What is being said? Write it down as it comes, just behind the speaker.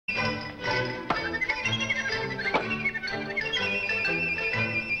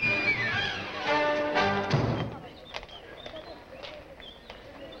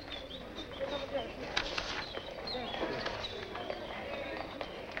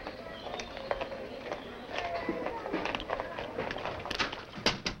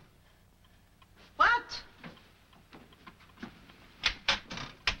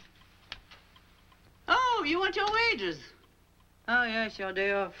wages? Oh, yes, your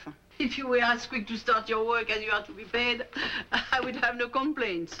day off. If you were as quick to start your work as you are to be paid, I would have no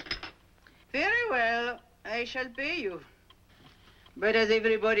complaints. Very well, I shall pay you. But as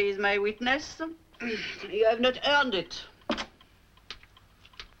everybody is my witness, you have not earned it.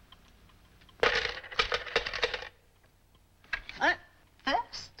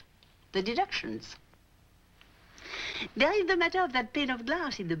 First, the deductions. There is the matter of that pane of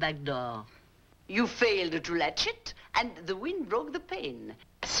glass in the back door. You failed to latch it, and the wind broke the pane.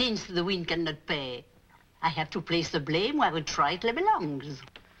 Since the wind cannot pay, I have to place the blame where it rightly belongs.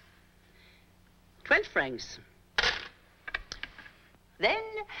 12 francs. Then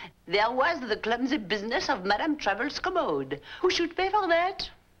there was the clumsy business of Madame Travel's commode. Who should pay for that?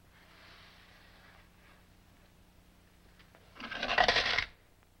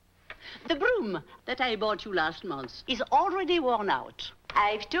 The broom that I bought you last month is already worn out.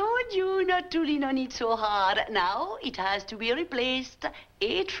 I've told you not to lean on it so hard. Now it has to be replaced.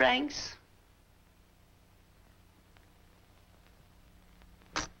 8 francs.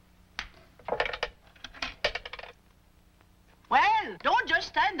 Well, don't just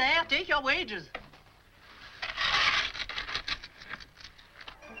stand there. Take your wages.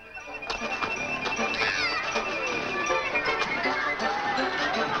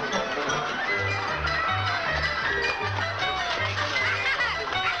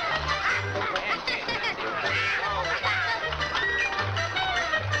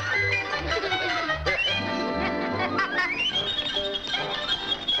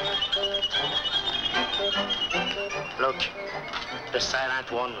 Look, the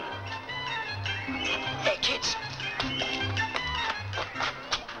silent one. Hey, kids.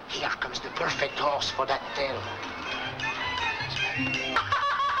 Here comes the perfect horse for that tail.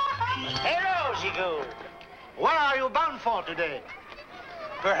 Hello, Gigot. What are you bound for today?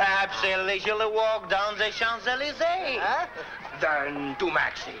 Perhaps a leisurely walk down the Champs-Élysées. Huh? Then 2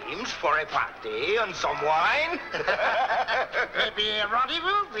 Maxims for a party and some wine. Maybe a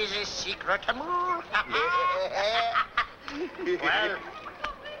rendezvous with a secret amour. Well,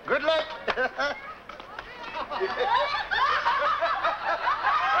 good luck.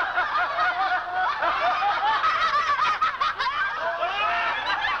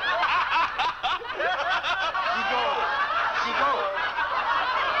 Gigot.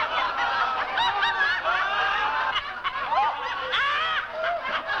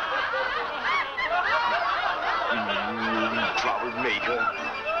 Troublemaker.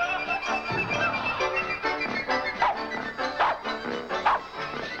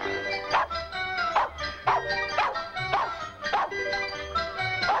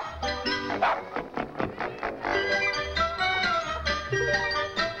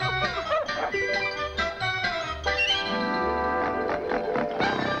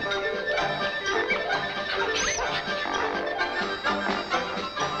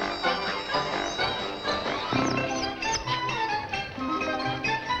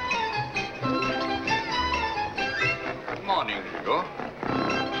 Morning, Gigot.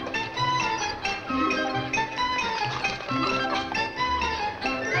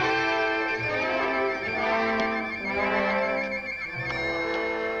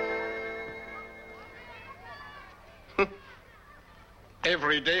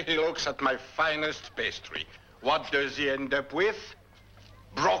 Every day he looks at my finest pastry. What does he end up with?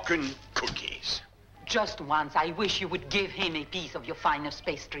 Broken cookies. Just once, I wish you would give him a piece of your finest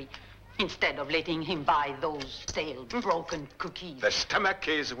pastry, instead of letting him buy those stale, broken cookies. The stomach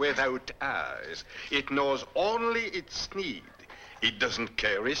is without eyes. It knows only its need. It doesn't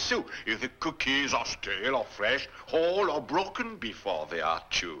care a sou if the cookies are stale or fresh, whole or broken before they are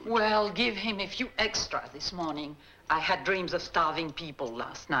chewed. Well, give him a few extra this morning. I had dreams of starving people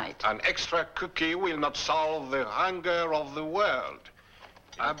last night. An extra cookie will not solve the hunger of the world.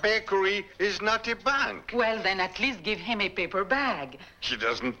 A bakery is not a bank. Well, then at least give him a paper bag. He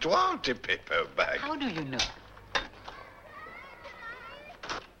doesn't want a paper bag. How do you know?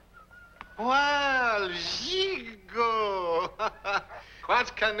 Well, Gigot,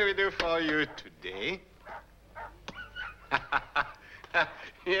 what can we do for you today?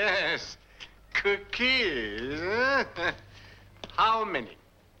 Yes, cookies. How many?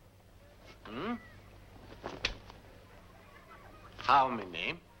 How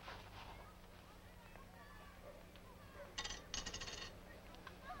many?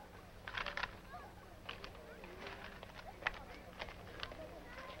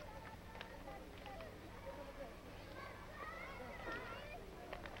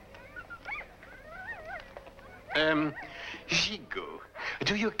 Gigot,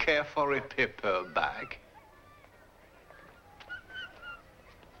 do you care for a paper bag?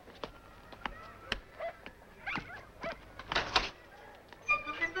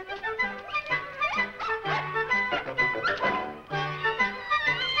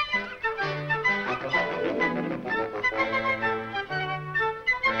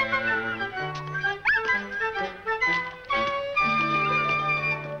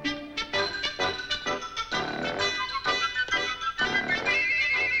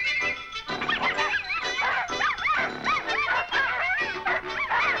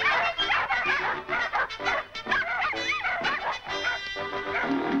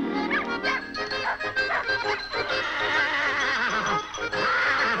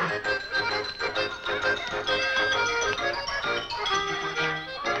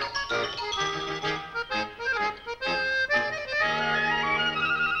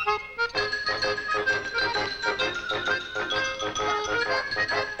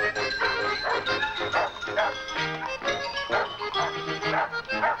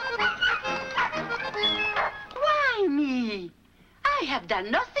 done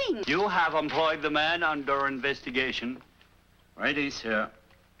nothing. You have employed the man under investigation. Ready, sir.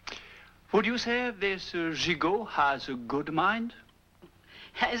 Would you say this Gigot has a good mind?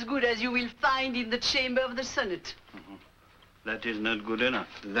 As good as you will find in the chamber of the Senate. That is not good enough.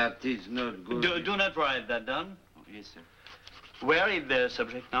 That is not good. Do not write that down. Oh, yes, sir. Where is the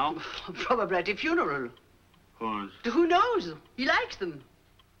subject now? Probably at a funeral. Whose? Who knows? He likes them.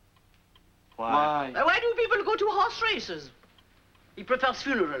 Why? Why do people go to horse races? He prefers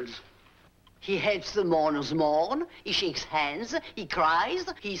funerals. He helps the mourners mourn, he shakes hands, he cries,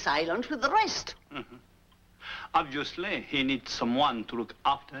 he's silent with the rest. Obviously, he needs someone to look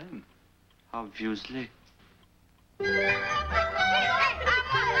after him. Obviously.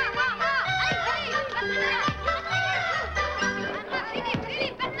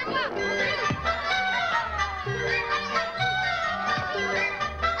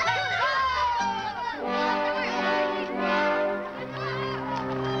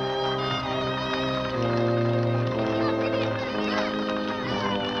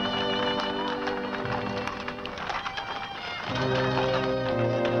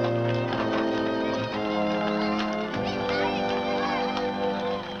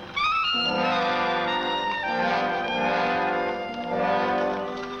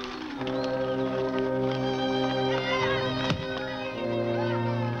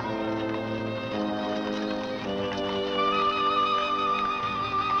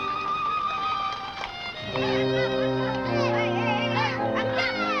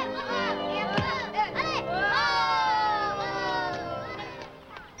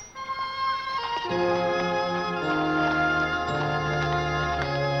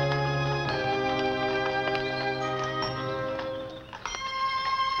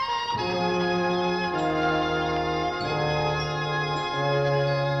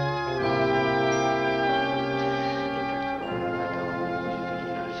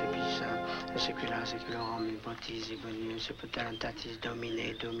 Tatis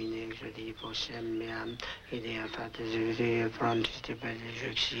Domine, Domine, Jodi, Possem, Meam, Idea Fatis, the Frontis, the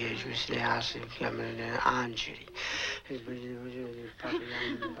Juxia, Jusleas, Cameron, Angeli.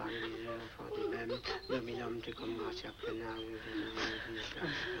 Dominum de Commercia Penal,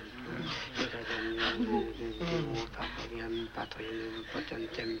 Patrium,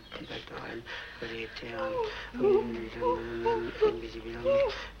 Potentem, Patorem, Politeam, Invisibilum,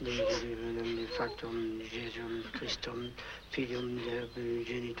 de Factum, Jesum, Christum, Filium, de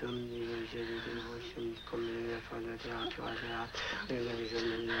Genitum, comme la fin de la terre,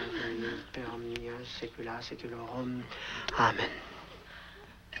 Peromnia, Secula, Seculorum. Amen.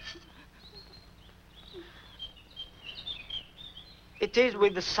 It is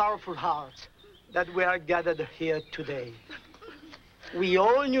with a sorrowful heart that we are gathered here today. We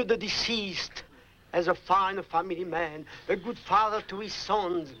all knew the deceased as a fine family man, a good father to his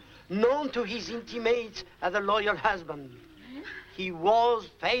sons, known to his intimates as a loyal husband. He was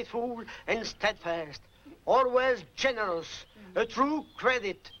faithful and steadfast, always generous, a true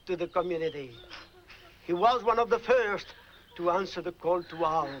credit to the community. He was one of the first to answer the call to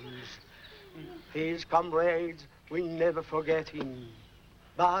arms. His comrades will never forget him.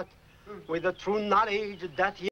 But with the true knowledge that he